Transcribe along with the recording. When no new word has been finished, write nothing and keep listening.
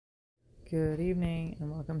Good evening, and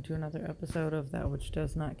welcome to another episode of That Which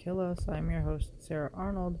Does Not Kill Us. I'm your host, Sarah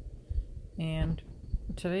Arnold, and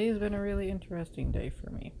today has been a really interesting day for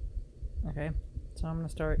me. Okay, so I'm going to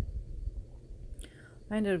start.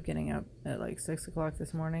 I ended up getting up at like 6 o'clock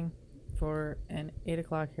this morning for an 8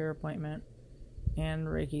 o'clock hair appointment and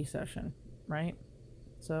Reiki session, right?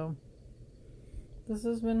 So, this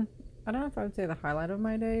has been, I don't know if I would say the highlight of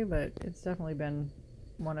my day, but it's definitely been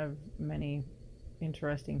one of many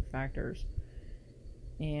interesting factors.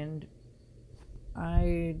 And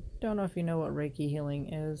I don't know if you know what Reiki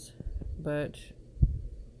healing is, but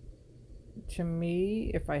to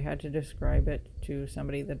me, if I had to describe it to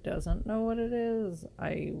somebody that doesn't know what it is,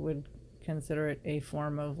 I would consider it a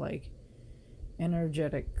form of like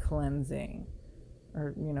energetic cleansing,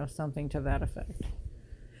 or something to that effect.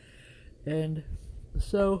 And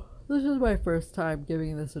so this is my first time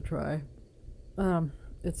giving this a try.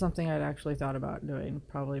 It's something I'd actually thought about doing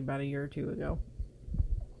probably about a year or two ago,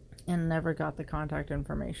 and never got the contact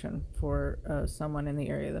information for someone in the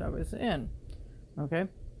area that I was in. Okay,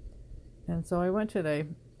 and so I went today.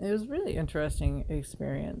 It was a really interesting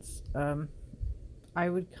experience. I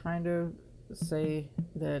would kind of say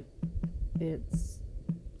that it's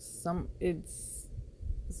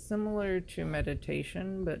similar to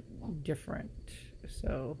meditation but different.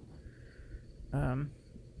 So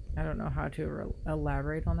I don't know how to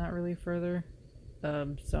elaborate on that really further,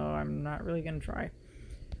 so I'm not really going to try.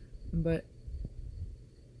 But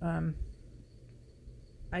I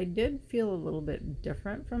did feel a little bit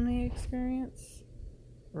different from the experience,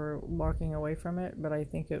 or walking away from it, but I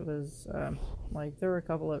think it was like there were a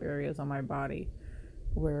couple of areas on my body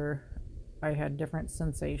where I had different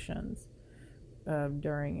sensations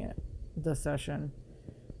during the session,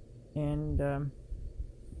 and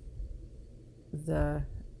the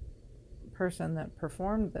person that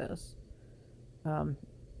performed this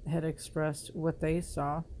had expressed what they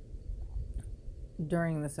saw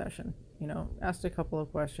during the session. Asked a couple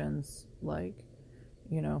of questions like,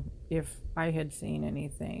 if I had seen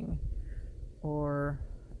anything, or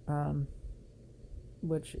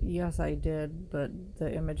which, yes, I did, but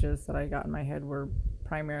the images that I got in my head were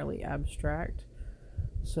primarily abstract,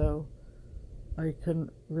 so I couldn't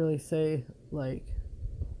really say like,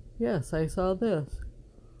 yes, I saw this.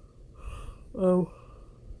 So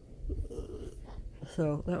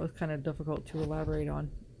that was kind of difficult to elaborate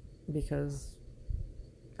on, because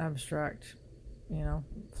abstract,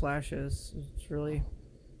 flashes, it's really,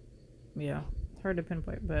 hard to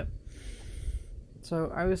pinpoint. But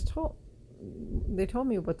so they told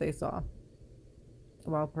me what they saw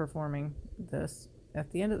while performing this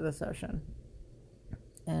at the end of the session,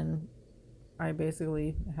 and I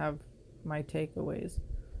basically have my takeaways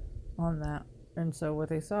on that. And so what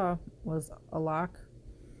they saw was a lock,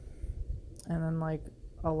 and then like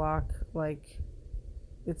a lock, like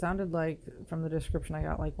it sounded like, from the description I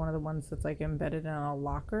got, like one of the ones that's like embedded in a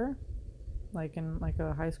locker, like in like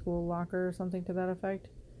a high school locker or something to that effect,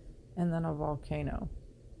 and then a volcano.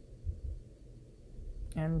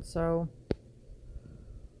 And so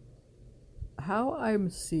how I'm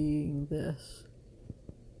seeing this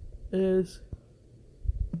is,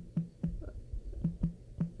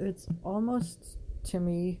 it's almost, to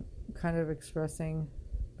me, kind of expressing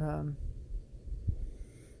a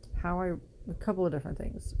couple of different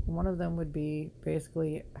things. One of them would be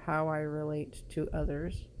basically how I relate to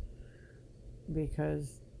others,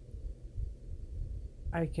 because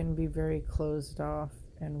I can be very closed off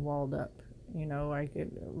and walled up. I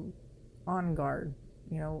get on guard.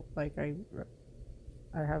 Like I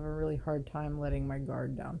have a really hard time letting my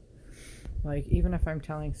guard down. Like, even if I'm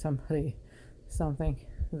telling somebody something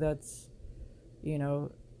that's,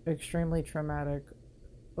 extremely traumatic,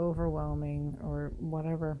 overwhelming, or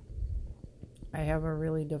whatever, I have a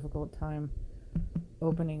really difficult time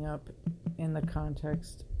opening up in the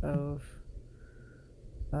context of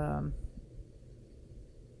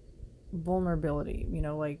vulnerability,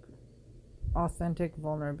 like authentic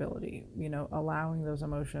vulnerability, allowing those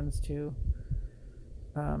emotions to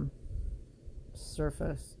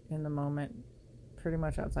surface in the moment, pretty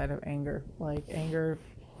much outside of anger. Like, anger,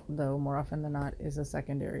 though, more often than not, is a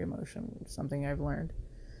secondary emotion, something I've learned.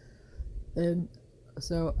 And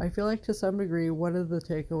so I feel like, to some degree, one of the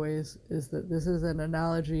takeaways is that this is an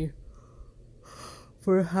analogy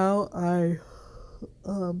for how I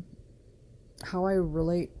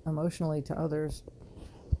relate emotionally to others.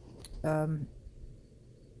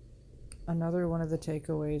 Another one of the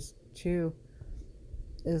takeaways too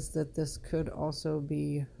is that this could also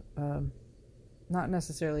be not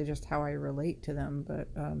necessarily just how I relate to them, but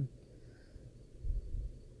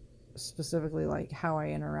specifically like how I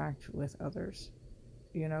interact with others.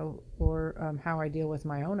 or how I deal with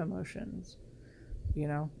my own emotions, you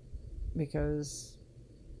know, because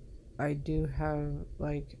I do have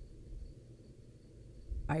like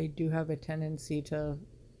I do have a tendency to,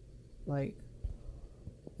 like,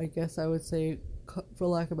 I guess I would say, for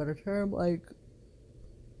lack of a better term, like,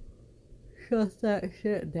 shut that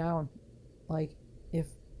shit down. Like, if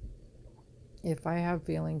if I have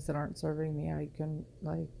feelings that aren't serving me, I can,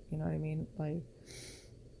 like, you know what I mean? Like,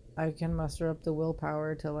 I can muster up the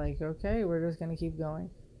willpower to, like, okay, we're just gonna keep going.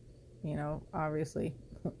 Obviously,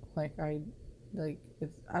 like, I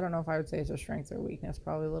don't know if I would say it's a strength or weakness,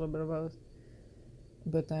 probably a little bit of both.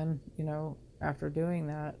 But then, after doing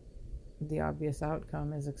that, the obvious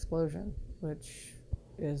outcome is explosion, which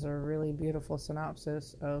is a really beautiful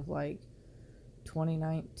synopsis of, like,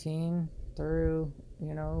 2019 through,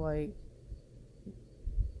 like,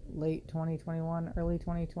 late 2021, early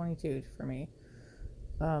 2022 for me.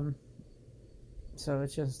 So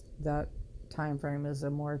it's just that time frame is a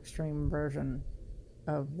more extreme version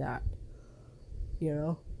of that,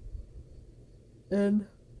 and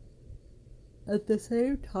at the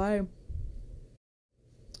same time,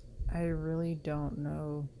 I really don't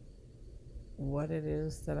know what it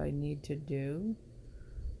is that I need to do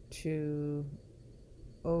to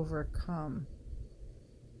overcome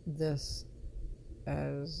this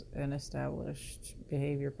as an established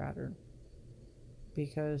behavior pattern.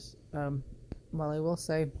 Because, well, I will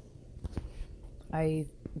say, I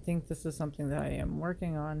think this is something that I am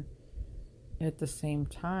working on. At the same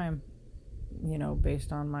time,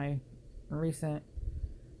 based on my recent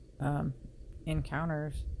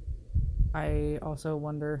encounters, I also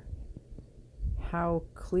wonder, how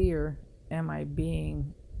clear am I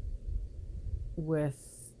being with,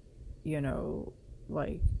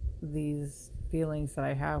 like, these feelings that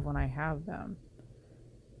I have when I have them?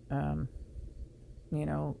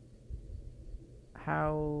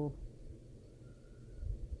 How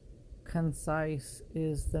concise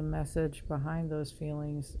is the message behind those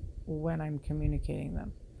feelings when I'm communicating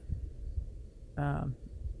them?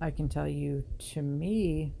 I can tell you, to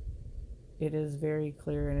me, it is very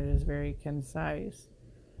clear and it is very concise,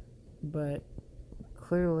 but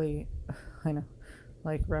clearly, I know,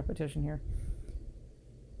 like, repetition here,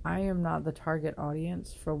 I am not the target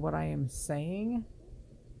audience for what I am saying.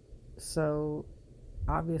 So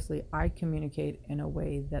obviously I communicate in a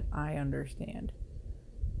way that I understand,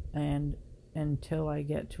 and until I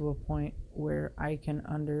get to a point where I can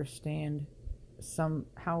understand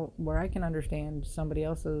somebody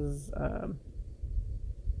else's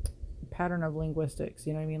pattern of linguistics,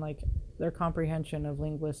 you know what I mean, like, their comprehension of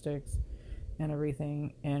linguistics and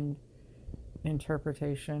everything, and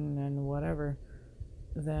interpretation and whatever,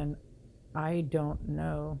 then I don't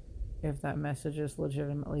know if that message is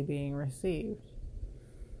legitimately being received.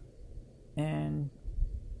 And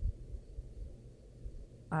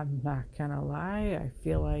I'm not gonna lie, I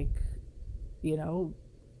feel like, either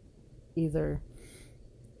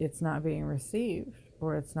it's not being received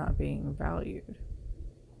or it's not being valued,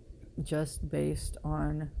 just based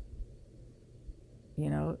on,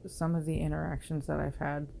 some of the interactions that I've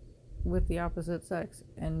had with the opposite sex.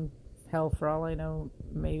 And hell, for all I know,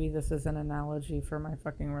 maybe this is an analogy for my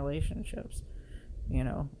fucking relationships,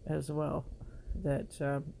 as well. That,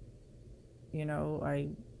 I,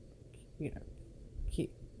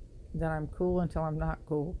 keep, that I'm cool until I'm not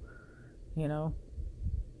cool,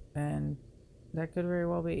 and that could very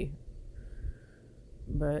well be.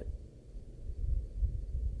 But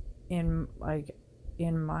in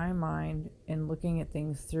my mind, in looking at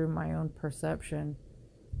things through my own perception,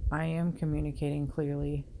 I am communicating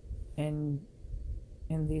clearly in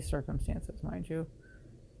these circumstances, mind you.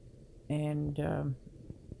 And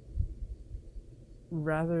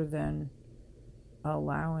rather than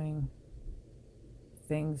allowing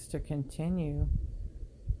things to continue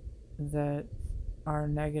that are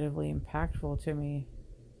negatively impactful to me,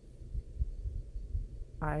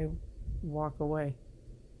 I walk away.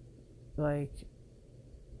 Like,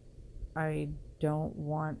 I don't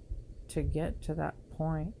want to get to that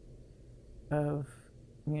point of,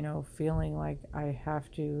 feeling like I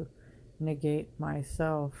have to negate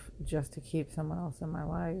myself just to keep someone else in my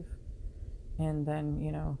life, and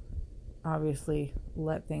then, obviously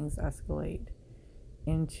let things escalate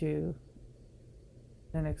into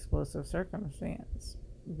an explosive circumstance,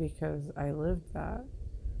 because I lived that,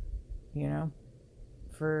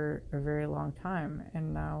 for a very long time.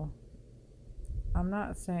 And now, I'm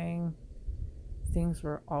not saying things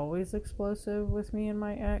were always explosive with me and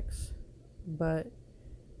my ex, but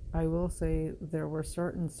I will say there were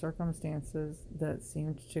certain circumstances that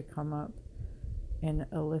seemed to come up in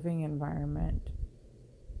a living environment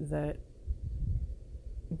that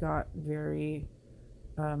got very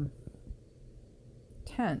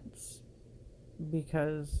tense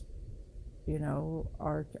because, you know,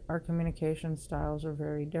 our communication styles are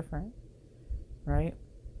very different, right?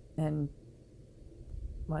 And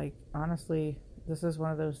like, honestly, this is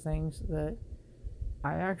one of those things that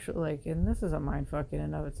I actually like, and this is a mind fuck in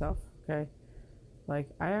and of itself, okay? Like,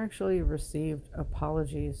 I actually received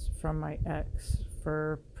apologies from my ex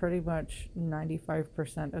for pretty much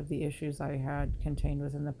 95% of the issues I had contained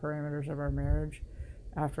within the parameters of our marriage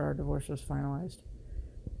after our divorce was finalized.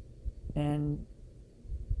 And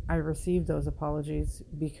I received those apologies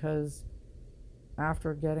because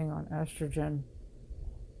after getting on estrogen,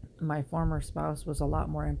 my former spouse was a lot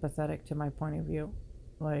more empathetic to my point of view.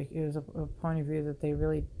 Like, it was a point of view that they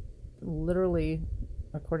really, literally,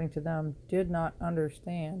 according to them, did not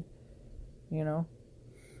understand, you know,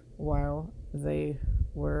 while they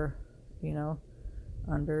were, you know,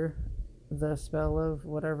 under the spell of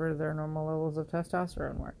whatever their normal levels of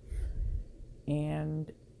testosterone were.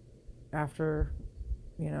 And after,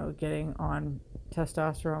 you know, getting on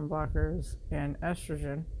testosterone blockers and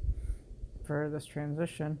estrogen for this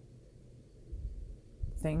transition,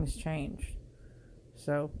 things changed.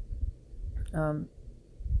 So, and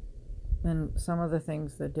some of the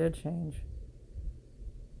things that did change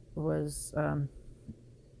was a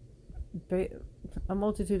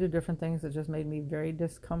multitude of different things that just made me very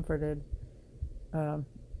discomforted in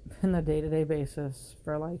the day-to-day basis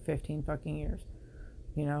for like 15 fucking years.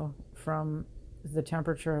 You know, from the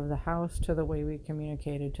temperature of the house to the way we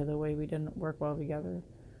communicated to the way we didn't work well together.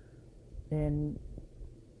 And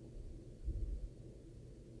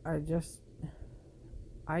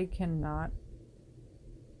I cannot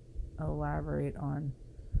elaborate on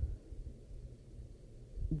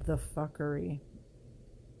the fuckery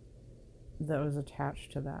that was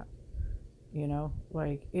attached to that. You know,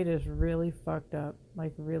 like, it is really fucked up,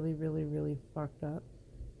 like really, really, really fucked up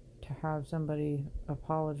to have somebody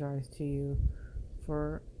apologize to you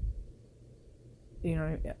for, you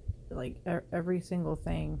know, like every single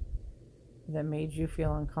thing that made you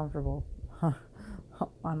feel uncomfortable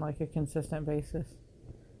on like a consistent basis,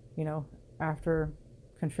 you know, after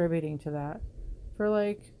contributing to that for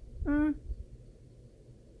like a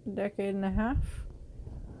decade and a half.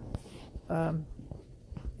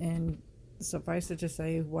 And suffice it to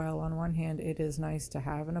say, while on one hand it is nice to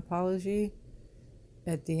have an apology,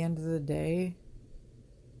 at the end of the day,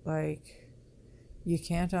 like, you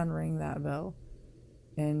can't unring that bell.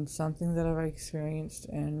 And something that I've experienced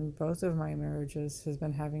in both of my marriages has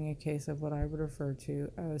been having a case of what I would refer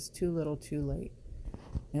to as too little too late.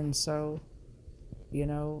 And so, you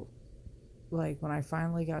know, like, when I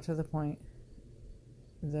finally got to the point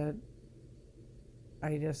that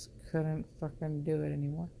I just couldn't fucking do it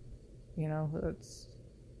anymore, you know, it's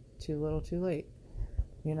too little too late,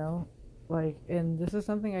 you know, like, and this is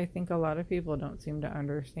something I think a lot of people don't seem to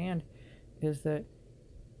understand, is that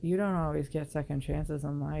you don't always get second chances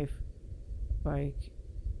in life. Like,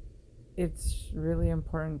 it's really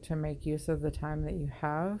important to make use of the time that you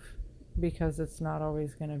have, because it's not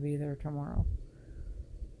always going to be there tomorrow.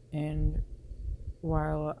 And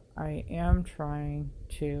while I am trying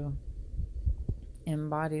to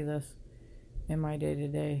embody this in my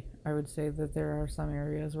day-to-day, I would say that there are some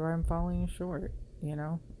areas where I'm falling short, you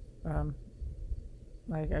know.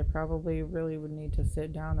 Like, I probably really would need to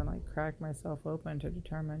sit down and like crack myself open to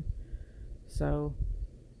determine, so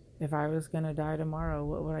if I was gonna die tomorrow,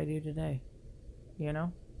 what would I do today? You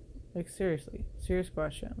know, like, seriously, serious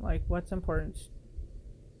question. Like, what's important?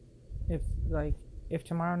 If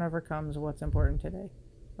tomorrow never comes, what's important today?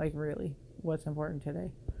 Like, really, what's important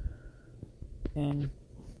today? And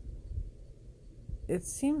it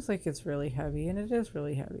seems like it's really heavy, and it is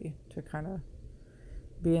really heavy to kind of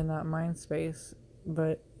be in that mind space,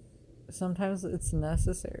 but sometimes it's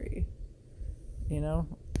necessary, you know.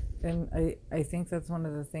 And I think that's one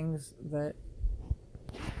of the things that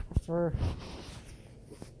for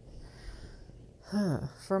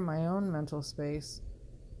my own mental space,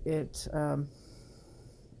 it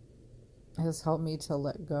has helped me to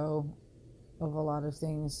let go of a lot of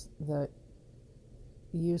things that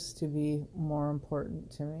used to be more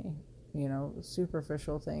important to me, you know,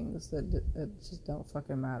 superficial things that just don't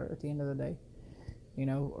fucking matter at the end of the day, you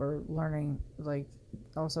know. Or learning, like,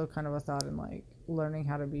 also kind of a thought in like learning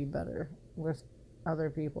how to be better with other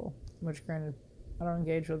people, which, granted, I don't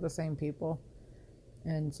engage with the same people,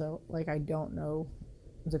 and so like I don't know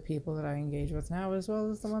the people that I engage with now as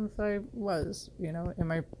well as the ones that I was, you know, in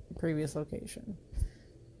my previous location.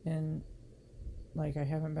 And like, I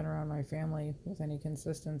haven't been around my family with any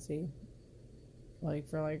consistency like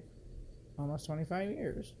for like almost 25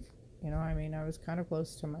 years, I mean, I was kind of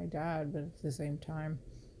close to my dad, but at the same time,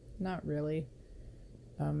 not really.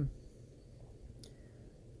 Um,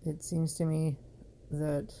 it seems to me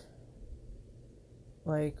that,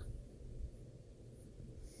 like,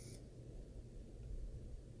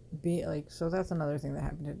 so that's another thing that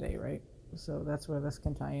happened today, right? So that's where this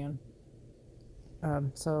can tie in.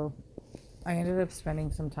 So I ended up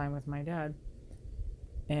spending some time with my dad,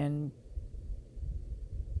 and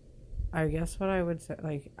I guess what I would say,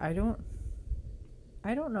 like, I don't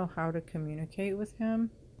know how to communicate with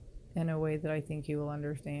him in a way that I think he will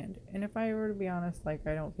understand. And if I were to be honest, like,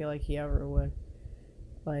 I don't feel like he ever would.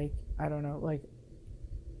 Like, I don't know, like,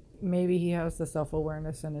 maybe he has the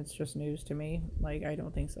self-awareness and it's just news to me. Like, I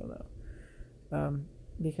don't think so, though.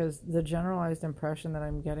 Because the generalized impression that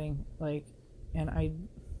I'm getting, like, and I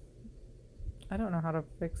don't know how to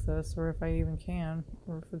fix this, or if I even can,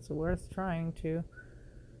 or if it's worth trying to,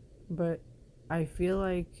 but I feel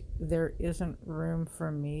like there isn't room for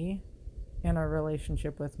me in a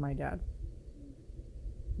relationship with my dad,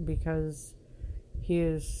 because he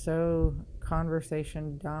is so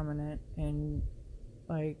conversation dominant, and,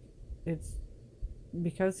 like, it's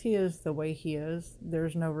because he is the way he is,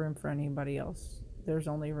 there's no room for anybody else. There's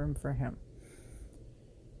only room for him.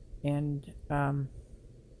 And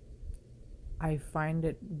I find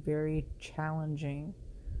it very challenging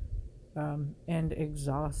and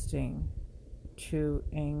exhausting to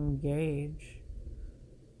engage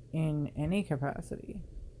in any capacity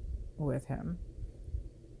with him.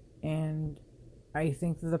 And I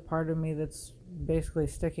think the part of me that's basically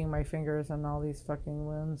sticking my fingers in all these fucking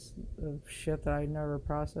wounds of shit that I never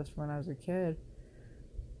processed when I was a kid,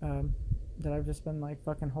 that I've just been, like,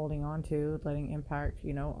 fucking holding on to, letting impact,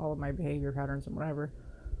 all of my behavior patterns and whatever.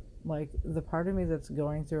 Like, the part of me that's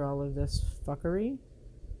going through all of this fuckery,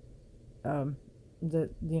 that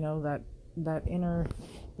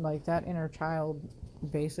inner child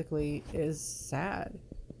basically is sad,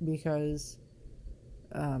 because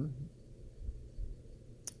I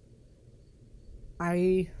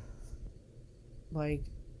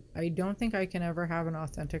don't think I can ever have an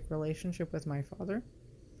authentic relationship with my father,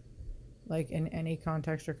 like, in any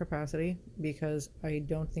context or capacity, because I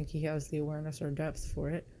don't think he has the awareness or depth for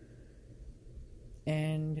it.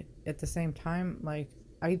 And at the same time, like,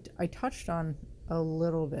 I touched on a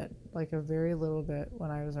little bit, like a very little bit,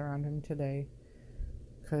 when I was around him today,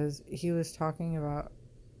 because he was talking about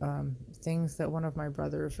things that one of my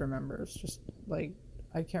brothers remembers. Just, like,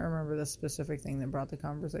 I can't remember the specific thing that brought the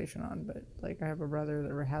conversation on, but, like, I have a brother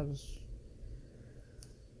that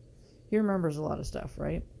he remembers a lot of stuff,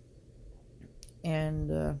 right?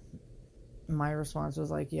 And my response was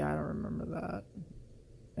like, yeah, I don't remember that.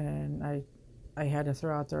 And I had to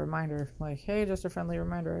throw out the reminder, like, hey, just a friendly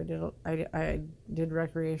reminder, I did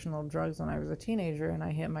recreational drugs when I was a teenager, and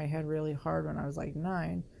I hit my head really hard when I was like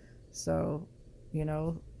 9. So,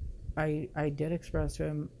 I did express to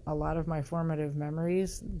him a lot of my formative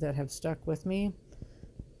memories that have stuck with me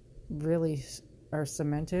really are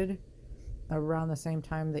cemented around the same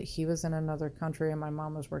time that he was in another country and my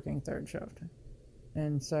mom was working third shift.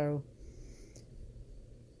 And so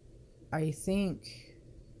I think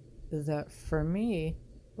that for me,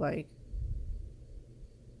 like,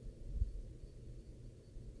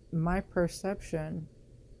 my perception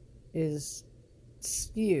is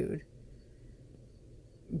skewed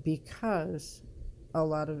because a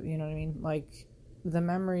lot of, you know what I mean, like, the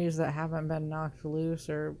memories that haven't been knocked loose,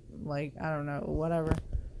 or, like, I don't know, whatever,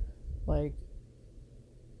 like,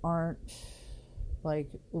 aren't, like,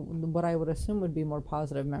 what I would assume would be more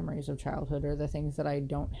positive memories of childhood, are the things that I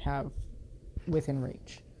don't have within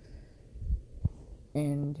reach.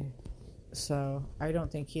 And so I don't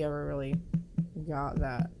think he ever really got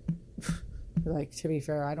that. Like, to be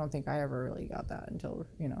fair, I don't think I ever really got that until,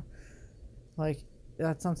 like,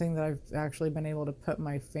 that's something that I've actually been able to put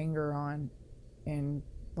my finger on and,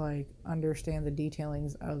 like, understand the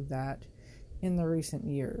detailings of that in the recent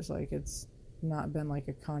years. Like, it's not been, like,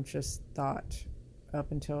 a conscious thought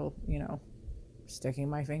up until, sticking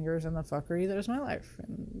my fingers in the fuckery that is my life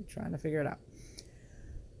and trying to figure it out.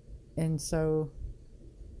 And so,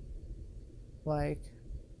 like,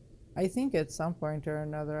 I think at some point or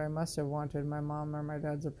another I must have wanted my mom or my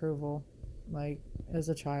dad's approval, like, as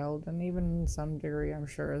a child, and even in some degree I'm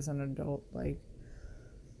sure as an adult, like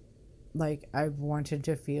I've wanted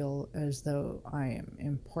to feel as though I am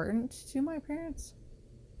important to my parents.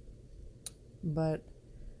 But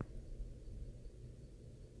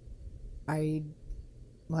I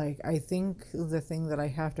think the thing that I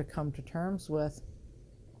have to come to terms with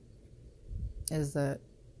is that,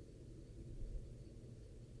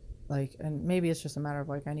 like, and maybe it's just a matter of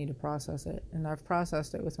like I need to process it, and I've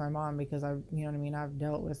processed it with my mom because I've, you know what I mean, I've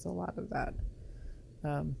dealt with a lot of that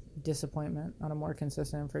disappointment on a more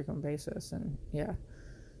consistent and frequent basis, and yeah.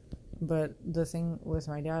 But the thing with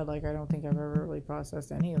my dad, like, I don't think I've ever really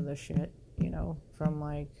processed any of this shit, you know, from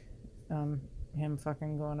like him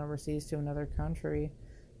fucking going overseas to another country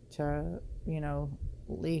to, you know,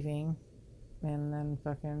 leaving and then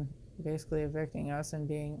fucking basically evicting us and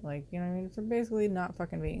being like, you know what I mean, for basically not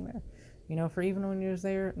fucking being there, you know, for even when he was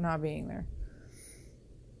there, not being there.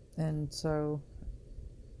 And so,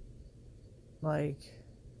 like,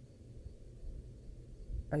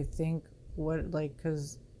 I think what, like,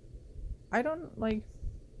 because I don't, like,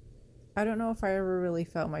 I don't know if I ever really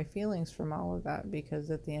felt my feelings from all of that, because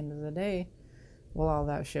at the end of the day, while all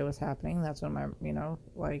that shit was happening, that's when my, you know,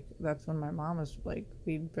 like, that's when my mom was, like,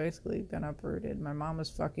 we'd basically been uprooted. My mom was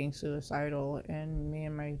fucking suicidal, and me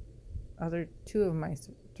and my other two of my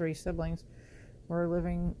three siblings were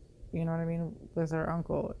living, you know what I mean, with our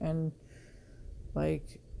uncle. And,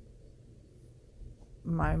 like,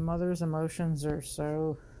 my mother's emotions are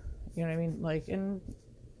so, you know what I mean, like, and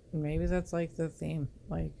maybe that's, like, the theme,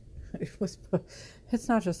 like, it's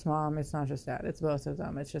not just mom, it's not just dad, it's both of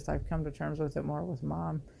them. It's just I've come to terms with it more with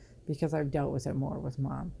mom because I've dealt with it more with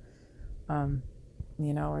mom.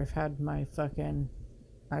 You know, I've had my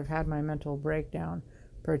mental breakdown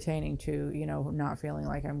pertaining to, you know, not feeling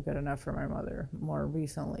like I'm good enough for my mother more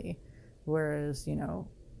recently, whereas, you know,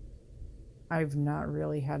 I've not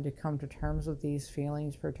really had to come to terms with these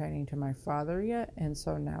feelings pertaining to my father yet, and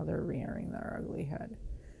so now they're rearing their ugly head.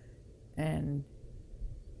 And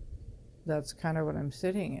that's kind of what I'm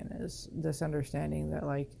sitting in, is this understanding that,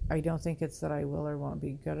 like, I don't think it's that I will or won't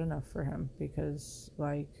be good enough for him, because,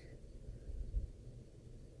 like,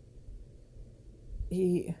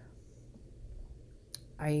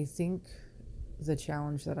 I think the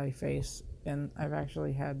challenge that I face, and I've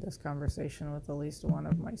actually had this conversation with at least one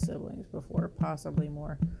of my siblings before, possibly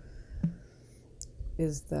more,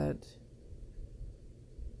 is that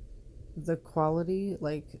the qualities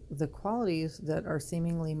that are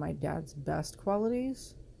seemingly my dad's best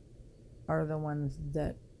qualities are the ones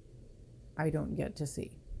that I don't get to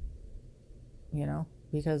see, you know,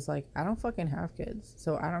 because, like, I don't fucking have kids,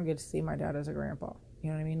 so I don't get to see my dad as a grandpa, you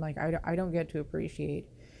know what I mean, like, I don't get to appreciate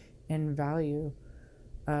and value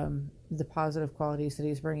the positive qualities that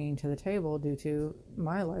he's bringing to the table due to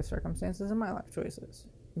my life circumstances and my life choices,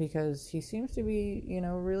 because he seems to be, you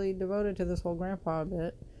know, really devoted to this whole grandpa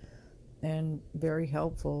bit and very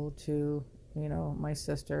helpful to, you know, my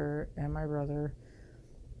sister and my brother,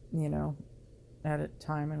 you know, at a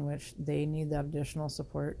time in which they need that additional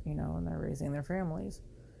support, you know, and they're raising their families.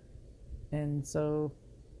 And so,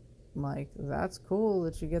 like, that's cool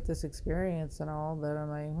that you get this experience and all, but I'm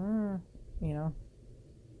like, you know,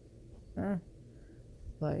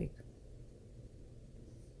 like,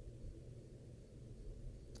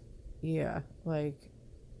 yeah, like,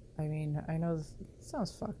 I mean, I know this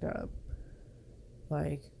sounds fucked up.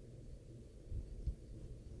 Like,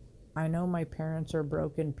 I know my parents are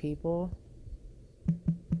broken people,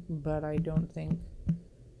 but I don't think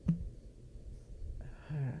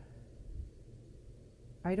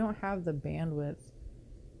I don't have the bandwidth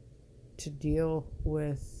to deal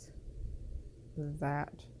with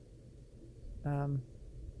that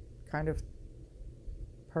kind of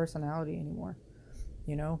personality anymore.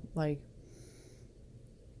 You know, like,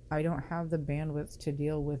 I don't have the bandwidth to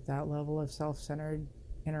deal with that level of self-centered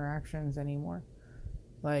interactions anymore.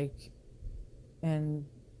 Like, and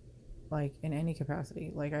like, in any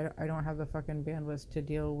capacity, like, I don't have the fucking bandwidth to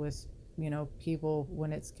deal with, you know, people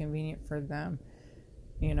when it's convenient for them,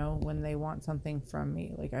 you know, when they want something from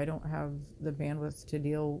me. Like, I don't have the bandwidth to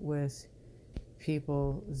deal with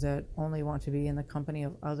people that only want to be in the company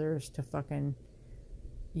of others to fucking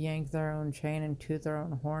yank their own chain and toot their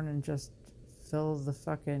own horn and just fill the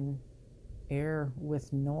fucking air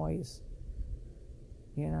with noise,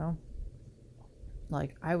 you know?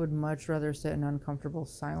 Like, I would much rather sit in uncomfortable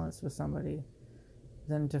silence with somebody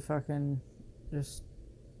than to fucking just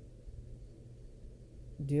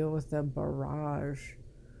deal with the barrage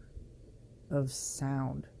of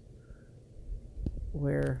sound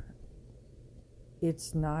where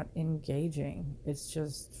it's not engaging. It's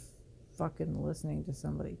just fucking listening to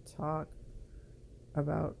somebody talk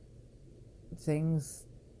about things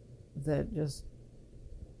that just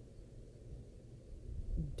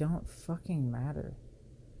don't fucking matter.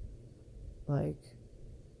 Like,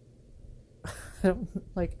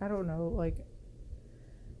 I don't know, like,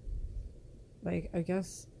 I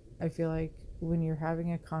guess I feel like when you're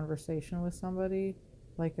having a conversation with somebody,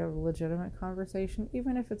 like a legitimate conversation,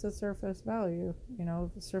 even if it's a surface value,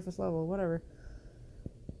 surface level, whatever.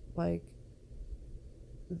 Like,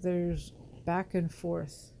 there's back and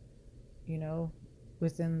forth,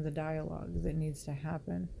 within the dialogue that needs to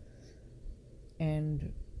happen.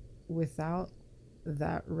 And without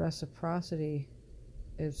that reciprocity,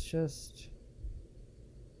 it's just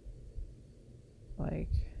like,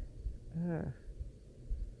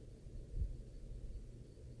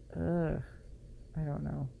 ugh. I don't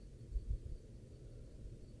know.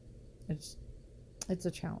 It's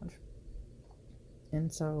a challenge.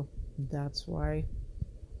 And so that's why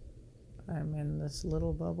I'm in this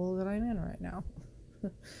little bubble that I'm in right now.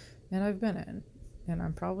 And I've been in. And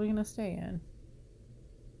I'm probably going to stay in.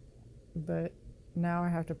 But now I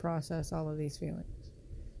have to process all of these feelings.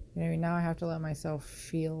 Now I have to let myself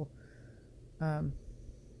feel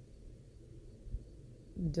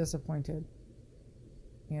disappointed.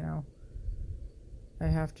 I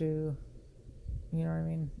have to, you know what I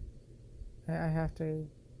mean? I have to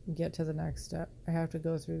get to the next step. I have to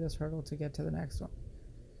go through this hurdle to get to the next one.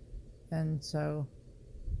 And so,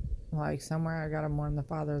 like, somewhere I gotta mourn the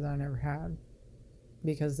father that I never had.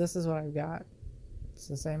 Because this is what I've got. It's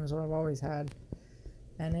the same as what I've always had.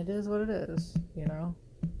 And it is what it is,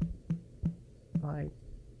 Like,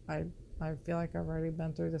 I feel like I've already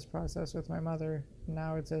been through this process with my mother.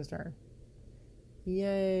 Now it's his turn.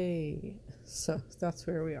 Yay! So that's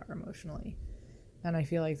where we are emotionally. And I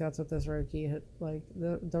feel like that's what this Reiki, like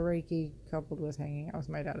the Reiki coupled with hanging out with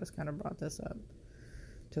my dad has kind of brought this up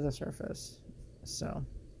to the surface. So,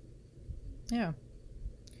 yeah.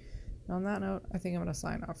 On that note, I think I'm going to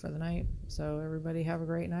sign off for the night. So everybody have a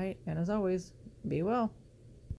great night. And as always, be well.